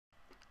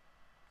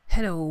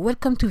Hello,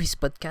 welcome to this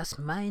podcast.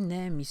 My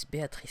name is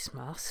Beatrice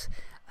Mars.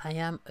 I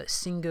am a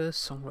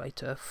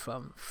singer-songwriter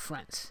from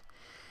France.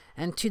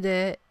 And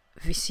today,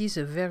 this is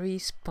a very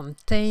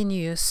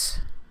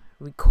spontaneous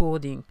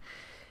recording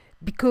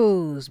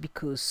because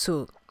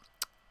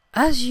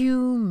as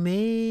you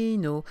may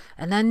know,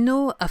 and I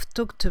know I've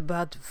talked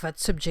about that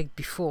subject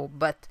before,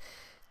 but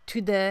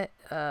today,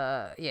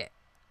 I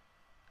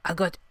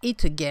got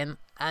it again,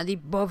 and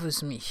it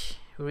bothers me,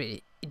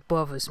 really. It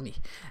bothers me.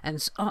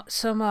 And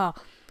somehow,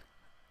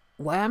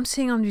 what I'm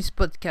saying on this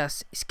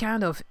podcast is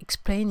kind of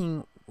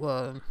explaining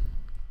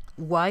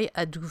why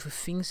I do the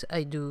things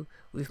I do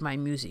with my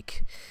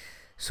music,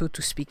 so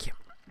to speak.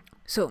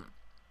 So,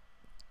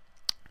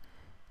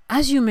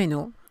 as you may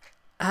know,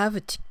 I have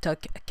a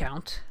TikTok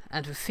account,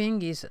 and the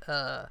thing is,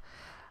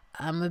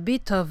 I'm a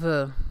bit of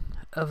a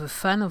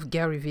fan of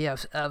Gary Vee.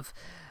 I've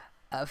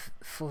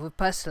for the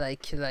past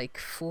like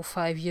 4 or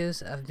 5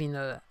 years, I've been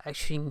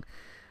actually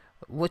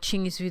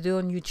watching his video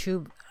on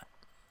YouTube,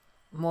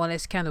 more or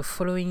less kind of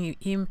following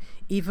him,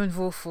 even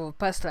though for the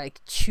past like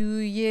 2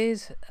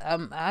 years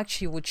I'm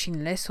actually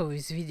watching less of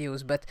his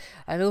videos. But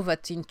I know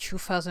that in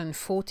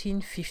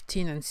 2014,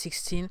 15 and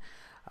 16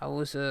 I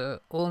was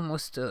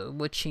almost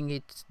watching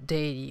it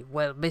daily.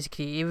 Well,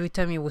 basically every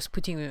time he was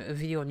putting a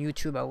video on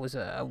YouTube, I was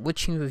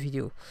watching the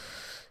video,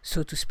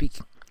 so to speak.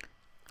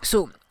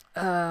 So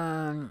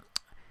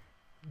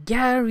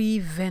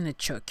Gary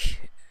Vaynerchuk.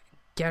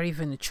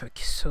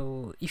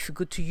 So if you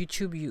go to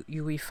YouTube,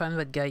 you will find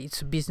that guy.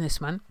 It's a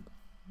businessman,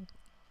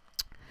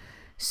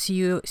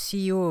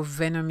 CEO of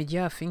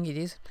VaynerMedia, I think it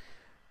is.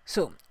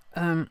 So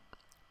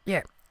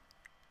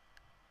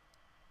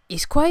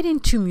he's quite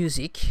into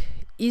music.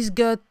 He's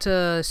got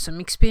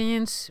some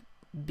experience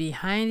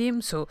behind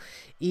him, so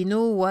he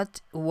know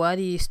what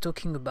he is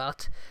talking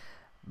about.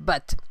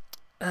 But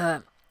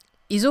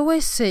he's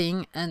always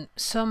saying, and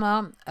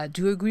somehow I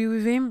do agree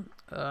with him,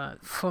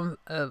 from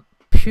a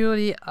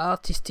purely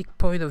artistic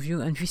point of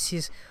view, and this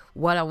is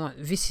what I want.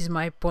 This is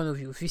my point of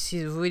view. This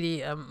is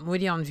really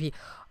on the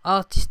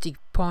artistic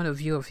point of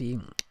view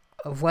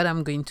of what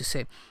I'm going to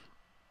say.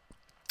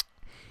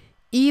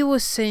 He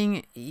was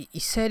saying, he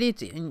said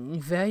it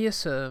in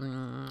various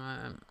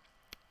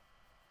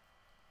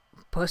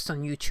posts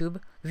on YouTube,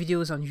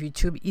 videos on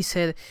YouTube. He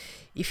said,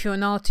 if you're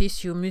an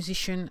artist, you're a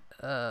musician,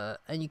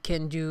 and you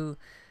can do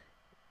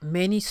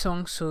many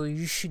songs, so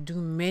you should do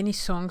many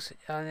songs.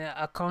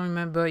 I can't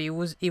remember. He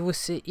was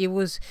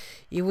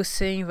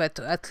saying that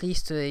at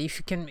least if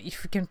you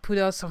can put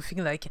out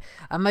something like,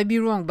 I might be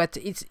wrong, but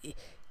it's,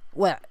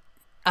 well,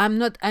 I'm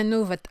not. I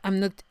know that I'm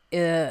not.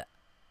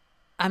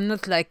 I'm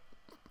not like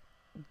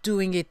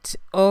doing it,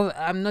 or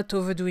I'm not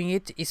overdoing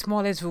it. It's more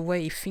or less the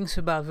way he thinks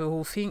about the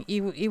whole thing.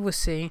 He was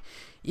saying,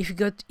 if you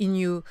got in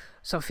you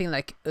something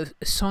like a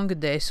song a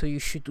day, so you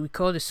should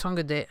record a song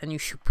a day and you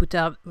should put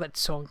out that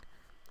song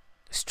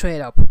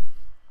straight up.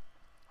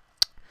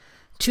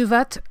 To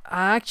that,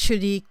 I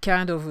actually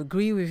kind of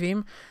agree with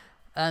him,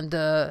 and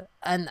the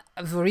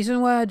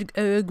reason why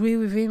I agree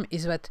with him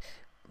is that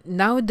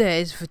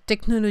nowadays the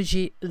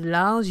technology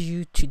allows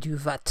you to do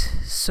that.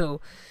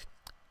 So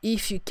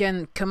if you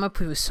can come up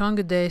with a song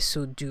a day,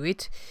 so do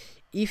it.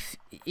 If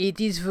it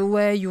is the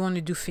way you want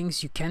to do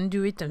things, you can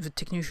do it, and the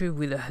technology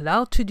will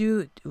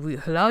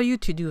allow you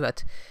to do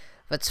that.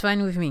 That's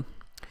fine with me.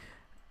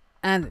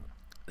 And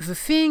the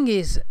thing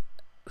is,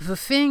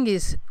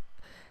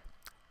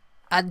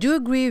 I do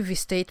agree with this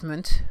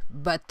statement,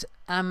 but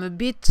I'm a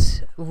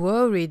bit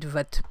worried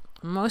that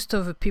most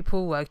of the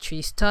people who are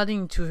actually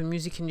starting into the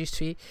music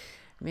industry,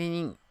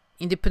 meaning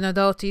independent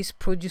artists,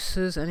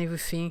 producers, and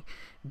everything,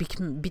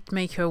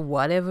 beatmaker,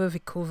 whatever they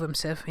call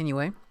themselves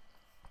anyway,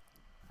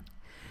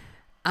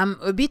 I'm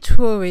a bit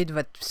worried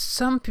that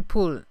some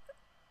people,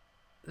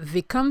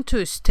 they come to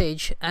a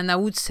stage, and I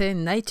would say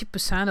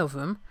 90% of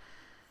them,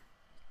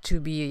 to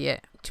be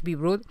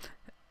broad,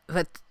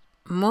 that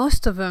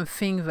most of them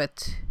think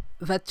that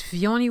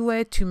the only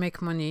way to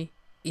make money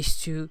is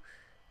to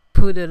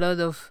put a lot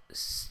of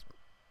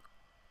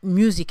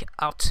music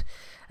out.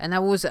 And I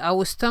was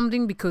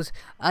stumbling because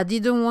I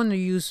didn't want to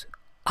use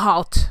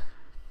art,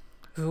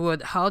 the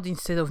word art,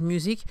 instead of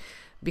music,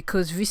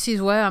 because this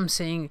is why I'm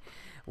saying.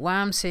 What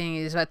I'm saying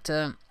is that,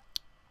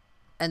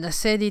 and I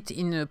said it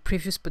in a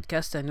previous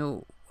podcast. I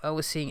know I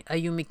was saying, are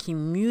you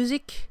making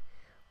music?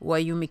 Why are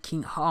you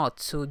making art?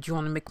 So do you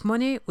want to make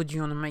money, or do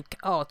you want to make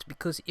art?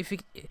 Because if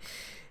it,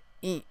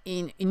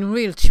 in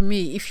real, to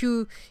me, if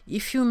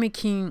you're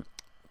making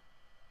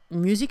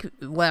music,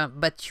 well,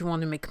 but you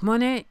want to make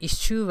money, it's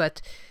true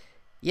that,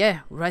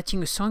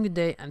 writing a song a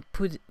day and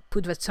put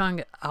that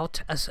song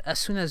out as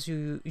soon as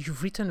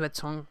you've written that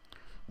song,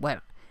 well,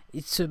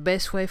 it's the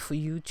best way for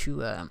you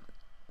to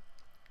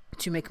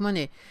make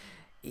money.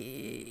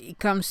 It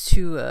comes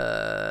to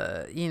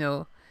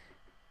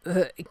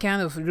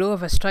kind of law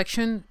of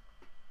abstraction,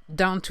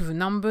 down to the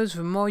numbers.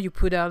 The more you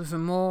put out, the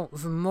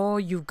more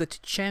you've got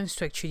a chance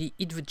to actually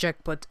hit the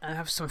jackpot and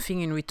have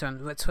something in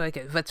return. That's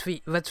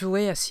the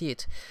way I see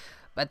it.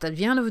 But at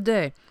the end of the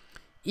day,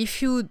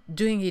 if you're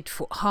doing it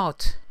for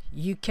art,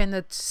 You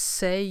cannot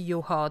say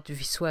your heart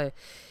this way.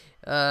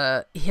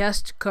 It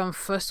has to come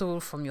first of all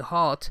from your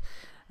heart,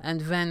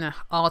 and then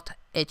art,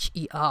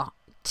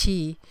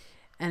 H-E-R-T,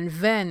 and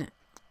then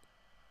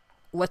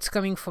what's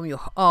coming from your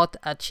heart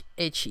at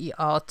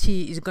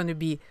H-E-R-T is going to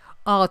be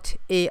art,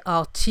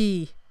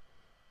 A-R-T,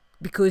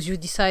 because you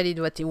decided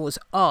that it was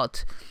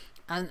art.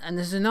 And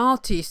as an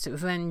artist,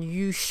 then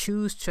you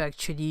choose to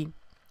actually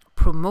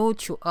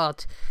promote your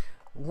art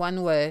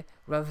one way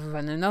rather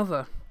than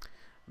another.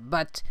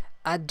 But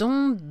I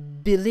don't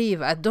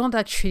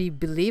actually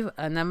believe,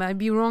 and I might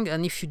be wrong,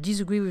 and if you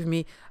disagree with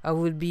me, I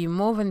will be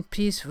more than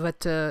pleased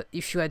that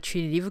if you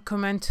actually leave a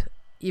comment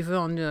either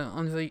on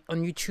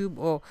YouTube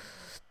or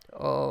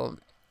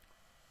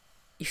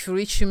if you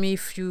reach me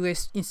through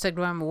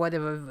Instagram or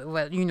whatever.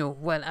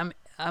 Well,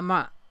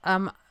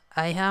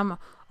 I am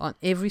on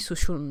every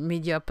social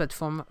media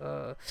platform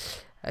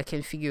I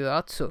can figure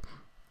out. So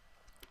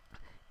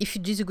if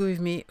you disagree with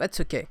me, that's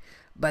okay.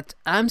 But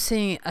I'm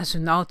saying, as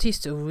an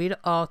artist, a real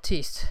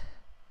artist,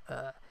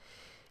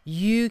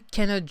 you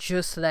cannot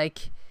just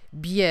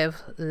behave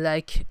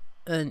like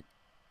an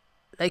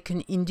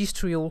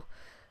industrial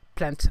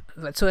plant.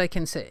 That's all I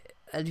can say.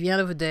 At the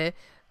end of the day,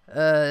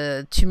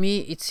 to me,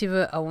 it's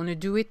either I want to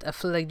do it, I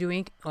feel like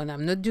doing it, or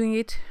I'm not doing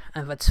it,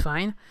 and that's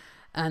fine.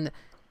 And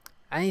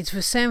it's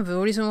the same. The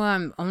reason why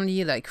I'm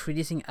only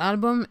releasing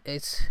album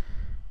is,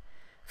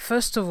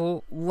 first of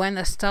all, when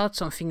I start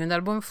something, an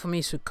album for me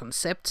is a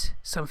concept,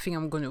 something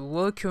I'm gonna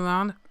work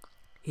around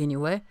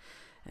anyway,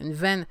 and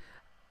then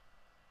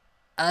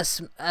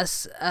as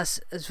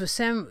the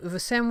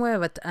same way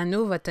that I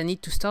know that I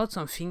need to start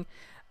something,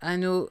 I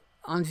know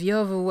on the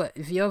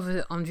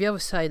other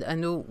side, I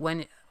know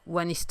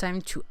when it's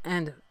time to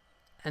end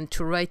and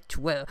to write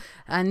well.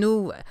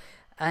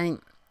 I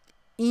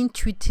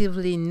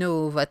intuitively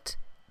know that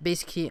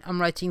basically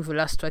I'm writing the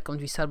last track on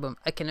this album.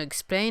 I cannot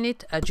explain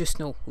it, I just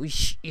know.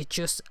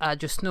 I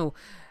just know.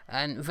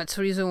 And that's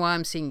the reason why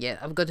I'm saying, yeah,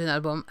 I've got an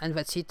album and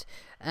that's it.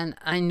 And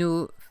I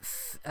know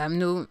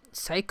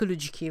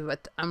psychologically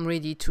that I'm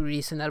ready to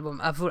release an album.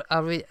 I've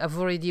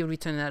already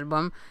written an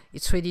album.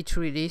 It's ready to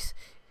release,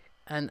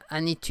 and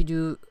I need to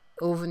do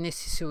all the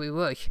necessary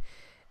work.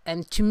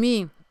 And to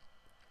me,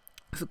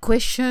 the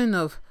question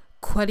of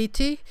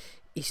quality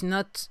is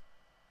not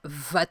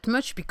that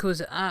much,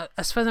 because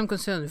as far as I'm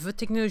concerned, the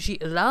technology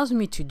allows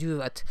me to do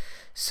that.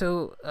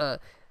 So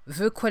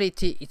the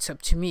quality, it's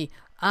up to me.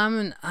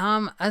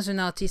 As an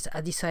artist,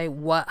 I decide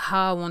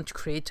how I want to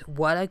create,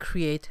 what I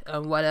create,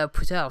 and what I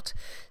put out.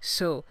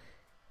 So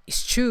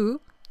it's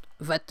true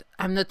that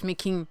I'm not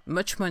making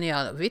much money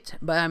out of it,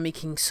 but I'm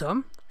making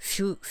some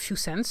few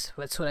cents.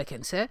 That's all I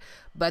can say.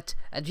 But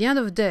at the end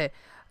of the day,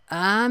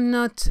 I'm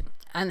not.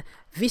 And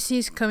this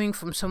is coming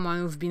from someone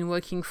who's been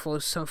working for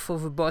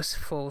the boss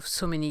for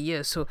so many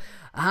years. So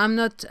I'm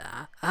not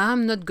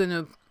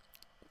gonna,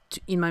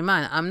 in my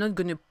mind, I'm not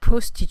gonna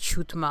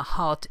prostitute my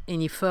heart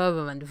any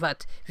further than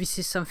that. This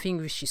is something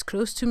which is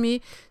close to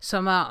me.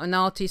 Somehow, an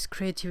artist's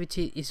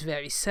creativity is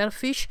very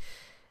selfish.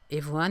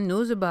 Everyone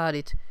knows about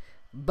it.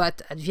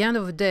 But at the end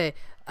of the day,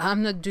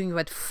 I'm not doing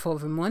that for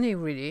the money,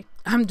 really.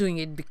 I'm doing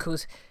it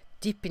because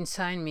deep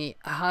inside me,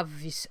 I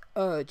have this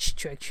urge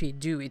to actually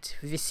do it.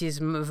 This is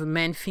the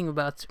main thing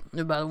about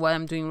what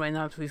I'm doing right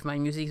now with my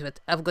music,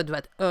 that I've got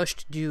that urge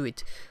to do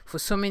it. For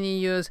so many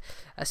years,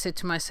 I said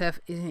to myself,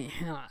 it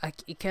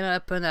cannot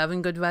happen, I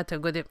haven't got that,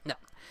 I've got it. No.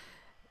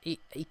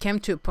 It came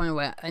to a point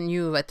where I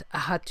knew that I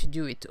had to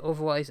do it.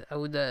 Otherwise, I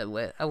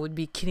would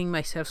be killing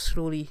myself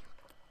slowly.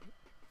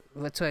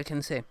 That's all I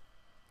can say.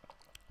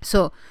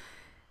 So,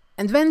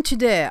 and then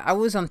today, I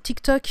was on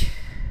TikTok,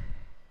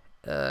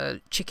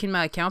 checking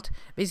my account.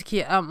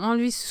 Basically, I'm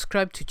only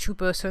subscribed to two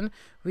persons,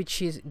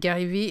 which is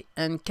Gary Vee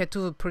and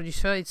Kato, the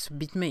producer. He's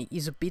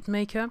a beat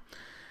maker.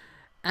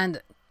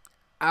 And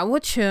I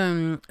watched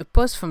a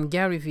post from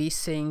Gary Vee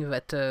saying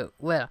that,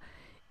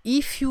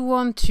 if you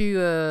want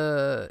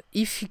to,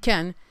 if you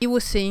can, he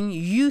was saying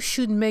you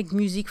should make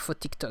music for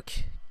TikTok.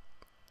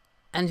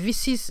 And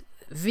this is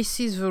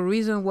the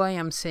reason why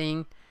I'm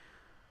saying,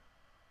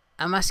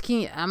 I'm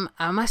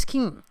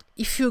asking,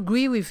 if you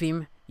agree with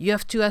him, you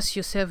have to ask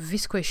yourself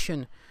this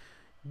question: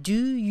 do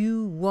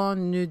you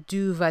want to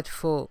do that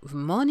for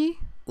money,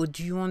 or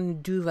do you want to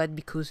do that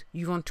because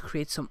you want to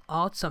create some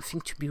art, something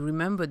to be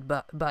remembered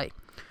by?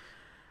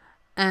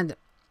 And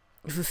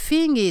the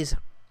thing is,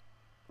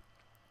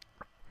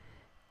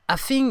 I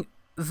think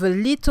the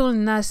Lil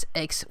Nas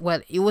X,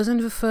 well, it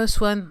wasn't the first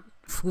one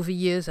through the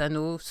years, I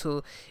know,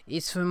 so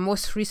it's the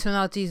most recent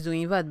artist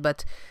doing that,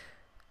 but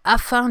I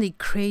found it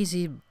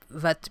crazy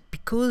that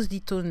because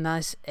Lil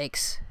Nas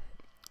X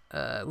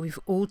with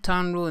Old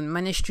Town Road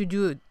managed to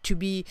do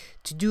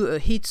a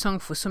hit song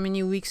for so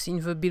many weeks in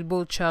the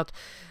Billboard chart,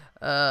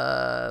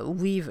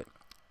 with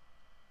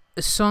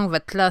a song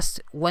that lasts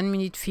 1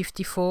 minute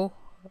 54,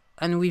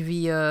 and with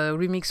the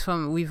remix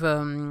with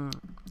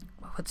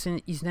what's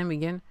his name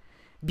again,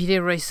 Billy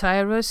Ray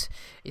Cyrus,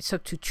 it's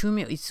up to 2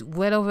 minutes. It's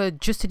well over,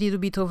 just a little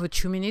bit over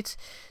 2 minutes.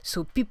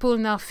 So people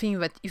now think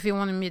that if you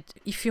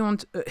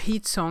want a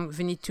hit song,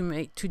 they need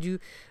to do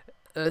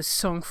a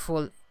song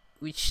for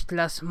which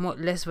lasts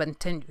less than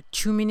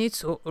 2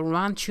 minutes or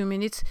around 2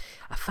 minutes.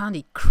 I found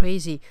it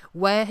crazy.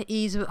 Where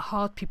is the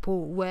heart,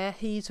 people? Where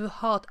is the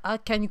heart? How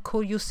can you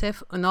call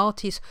yourself an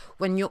artist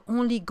when your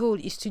only goal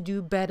is to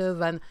do better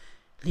than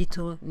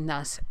Little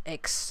Nas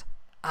X?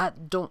 I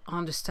don't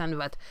understand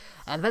that.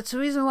 And that's the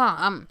reason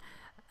why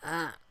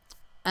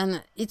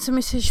and it's a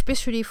message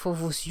especially for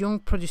those young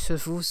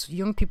producers, those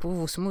young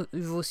people,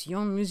 those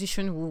young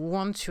musicians who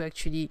want to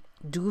actually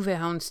do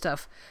their own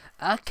stuff.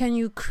 How can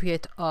you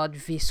create art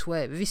this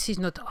way? This is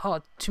not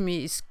art. To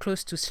me, it's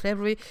close to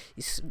slavery.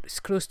 It's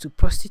close to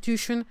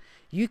prostitution.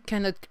 You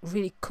cannot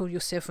really call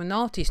yourself an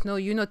artist. No,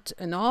 you're not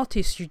an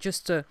artist. You're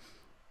just an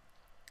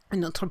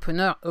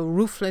entrepreneur, a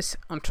ruthless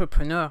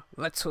entrepreneur.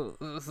 That's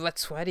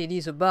what it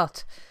is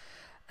about.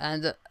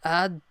 And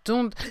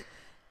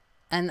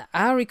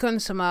I reckon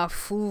somehow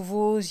for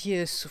those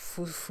years,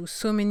 for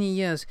so many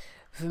years,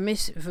 the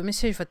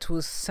message that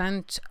was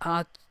sent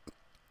out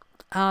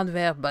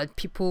there by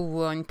people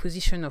who are in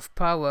position of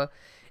power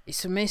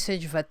is a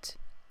message that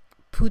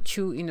put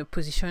you in a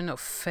position of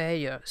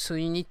failure. So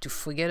you need to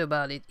forget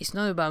about it. It's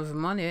not about the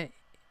money,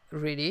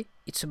 really.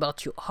 It's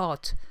about your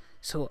heart.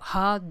 So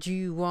how do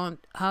you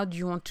want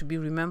to be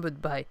remembered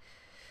by?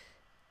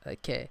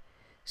 Okay.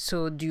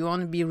 So do you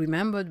want to be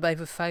remembered by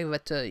the fact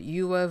that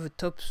you were the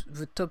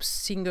top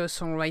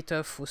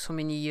singer-songwriter for so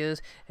many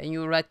years and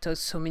you write out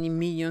so many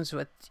millions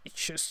that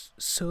it's just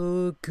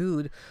so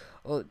good?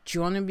 Or do you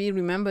want to be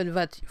remembered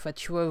that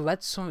you were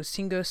that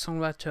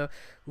singer-songwriter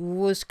who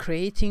was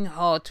creating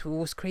art, who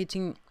was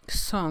creating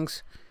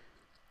songs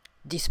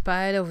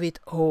despite of it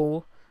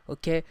all,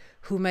 okay,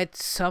 who made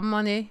some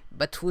money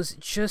but was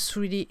just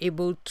really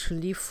able to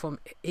live from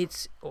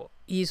his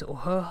or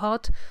her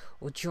heart?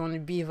 Or do you want to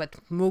be that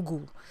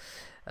mogul?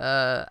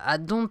 I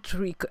don't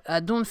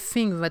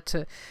think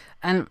that,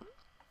 and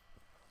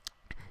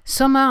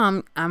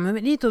somehow I'm a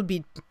little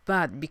bit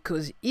bad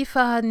because if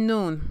I had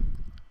known,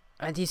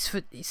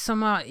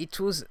 somehow it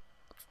was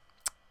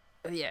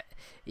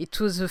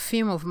the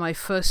theme of my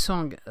first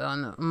song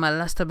on my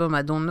last album.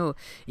 I don't know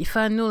if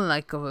I know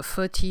like over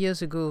 30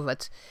 years ago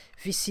that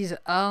this is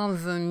how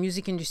the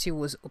music industry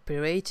was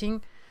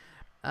operating.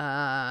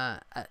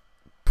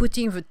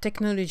 Putting the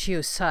technology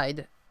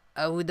aside,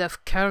 I would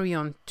have carried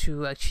on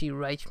to actually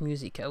write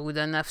music. I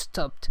wouldn't have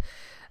stopped.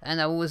 And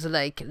I was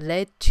like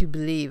led to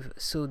believe.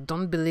 So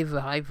don't believe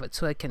the hype.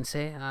 That's what I can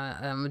say.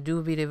 I'm a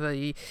do believer.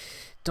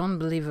 Don't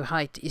believe the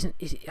hype.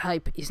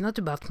 Hype is not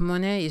about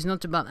money. It's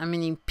not about how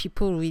many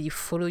people really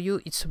follow you.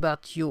 It's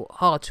about your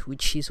heart,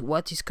 which is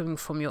what is coming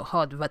from your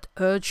heart. That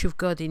urge you've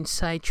got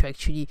inside to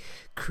actually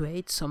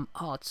create some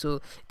art. So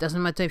it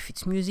doesn't matter if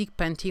it's music,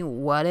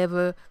 painting,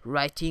 whatever,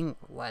 writing,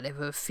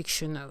 whatever,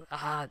 fiction.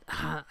 I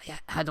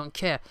don't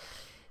care.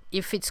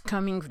 If it's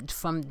coming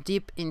from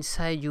deep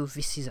inside you,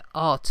 this is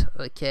art,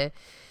 okay?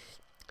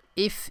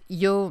 If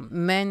your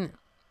main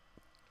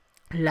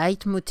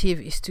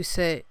leitmotiv is to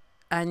say,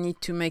 I need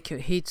to make a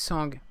hit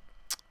song,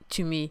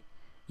 to me,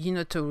 you're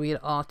not a real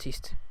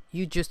artist.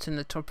 You're just an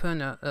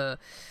entrepreneur,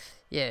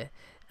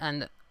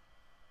 And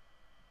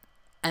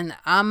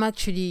I'm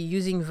actually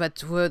using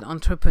that word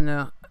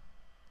entrepreneur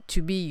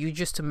to be, you're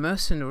just a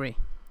mercenary.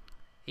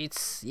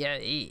 It's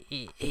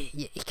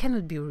it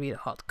cannot be real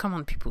hard. Come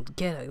on, people,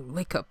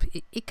 wake up.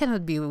 It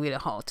cannot be real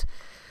hard.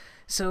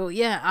 So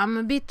yeah, I'm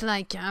a bit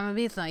like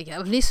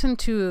I've listened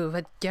to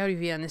that Gary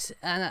Vee and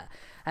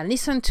I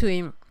listened to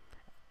him.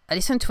 I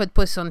listened to that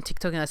post on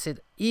TikTok and I said,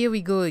 here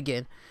we go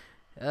again.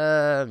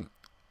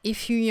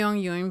 If you're young,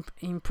 you're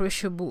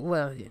impressionable.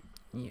 Well,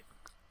 you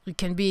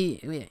can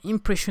be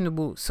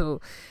impressionable. So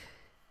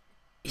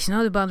it's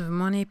not about the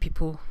money,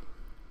 people.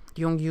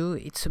 Young you,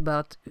 it's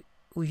about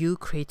you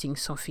creating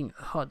something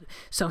hard,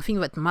 something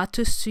that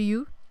matters to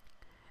you,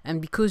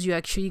 and because you're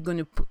actually going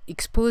to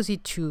expose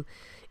it to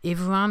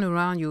everyone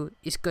around you,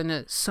 it's going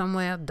to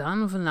somewhere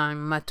down the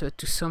line matter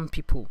to some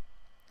people.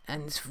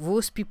 And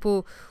those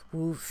people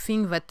who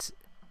think that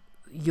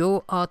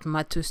your art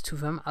matters to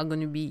them are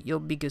going to be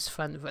your biggest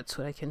fan. That's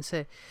what I can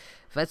say.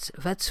 That's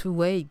the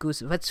way it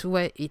goes. That's the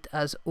way it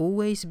has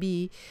always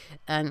been.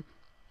 And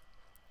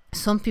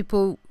some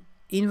people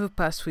in the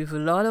past with a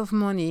lot of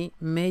money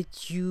made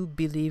you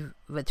believe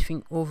that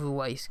thing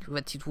otherwise,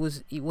 that it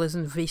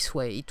wasn't this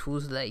way. It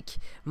was like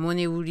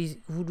money will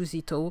lose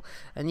it all,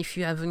 and if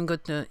you have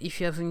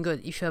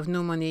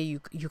no money,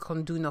 you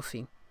can't do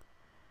nothing.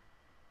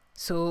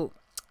 So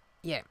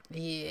yeah,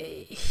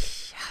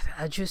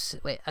 I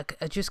just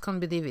can't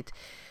believe it.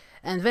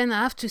 And then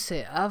I have to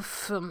say I have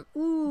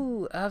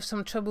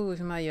some trouble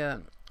with my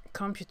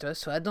computer,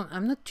 so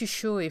I'm not too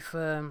sure if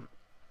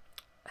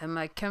and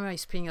my camera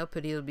is playing up a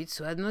little bit,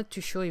 so I'm not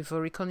too sure if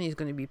the recording is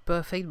going to be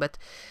perfect, but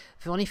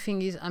the only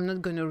thing is I'm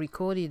not going to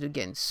record it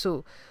again.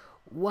 So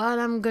what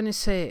I'm going to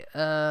say,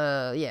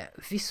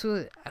 this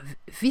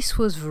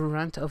was the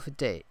rant of the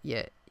day.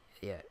 Yeah,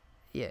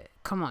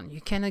 come on,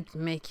 you cannot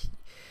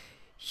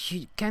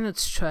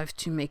strive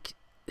to make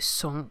a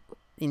song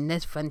in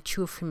less than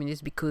 2 or 3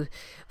 minutes, because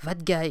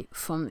that guy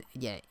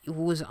he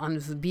was on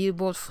the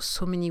Billboard for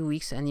so many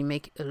weeks and he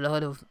make a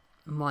lot of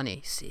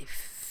money. See,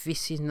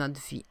 this is not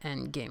the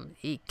end game.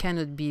 It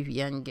cannot be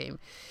the end game.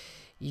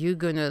 You're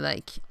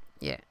gonna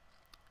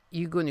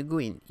you're gonna go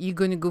in. You're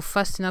gonna go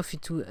fast enough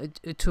to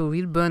a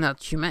real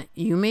burnout.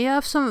 You may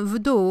have some of the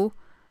dough,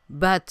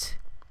 but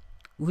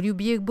will you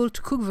be able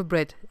to cook the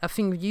bread? I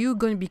think you're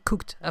gonna be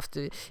cooked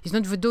after. It's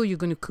not the dough you're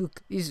gonna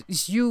cook.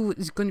 It's you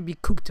is gonna be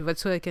cooked.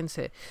 That's all I can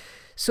say.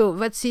 So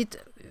that's it.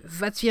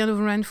 That's the end of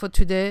the rant for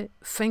today.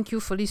 Thank you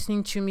for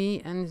listening to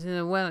me. And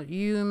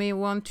you may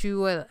want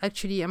to.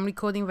 Actually, I'm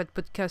recording that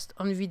podcast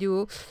on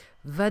video.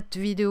 That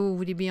video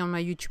will be on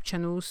my YouTube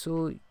channel.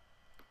 So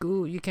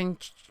go. You can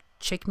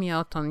check me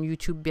out on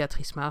YouTube,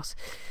 Beatrice Mars.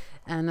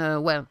 And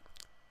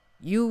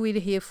you will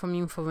hear from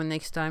me for the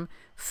next time.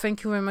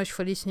 Thank you very much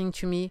for listening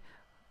to me.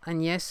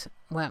 And yes,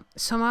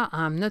 somehow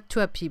I'm not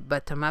too happy,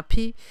 but I'm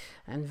happy.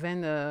 And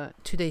then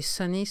today is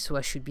sunny, so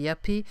I should be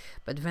happy.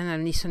 But then I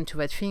listen to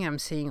that thing, I'm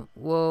saying,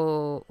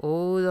 whoa,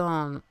 hold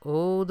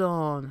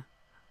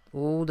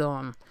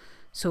on.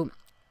 So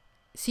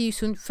see you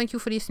soon. Thank you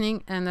for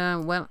listening.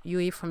 And you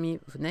hear from me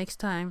the next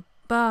time.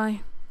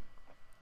 Bye.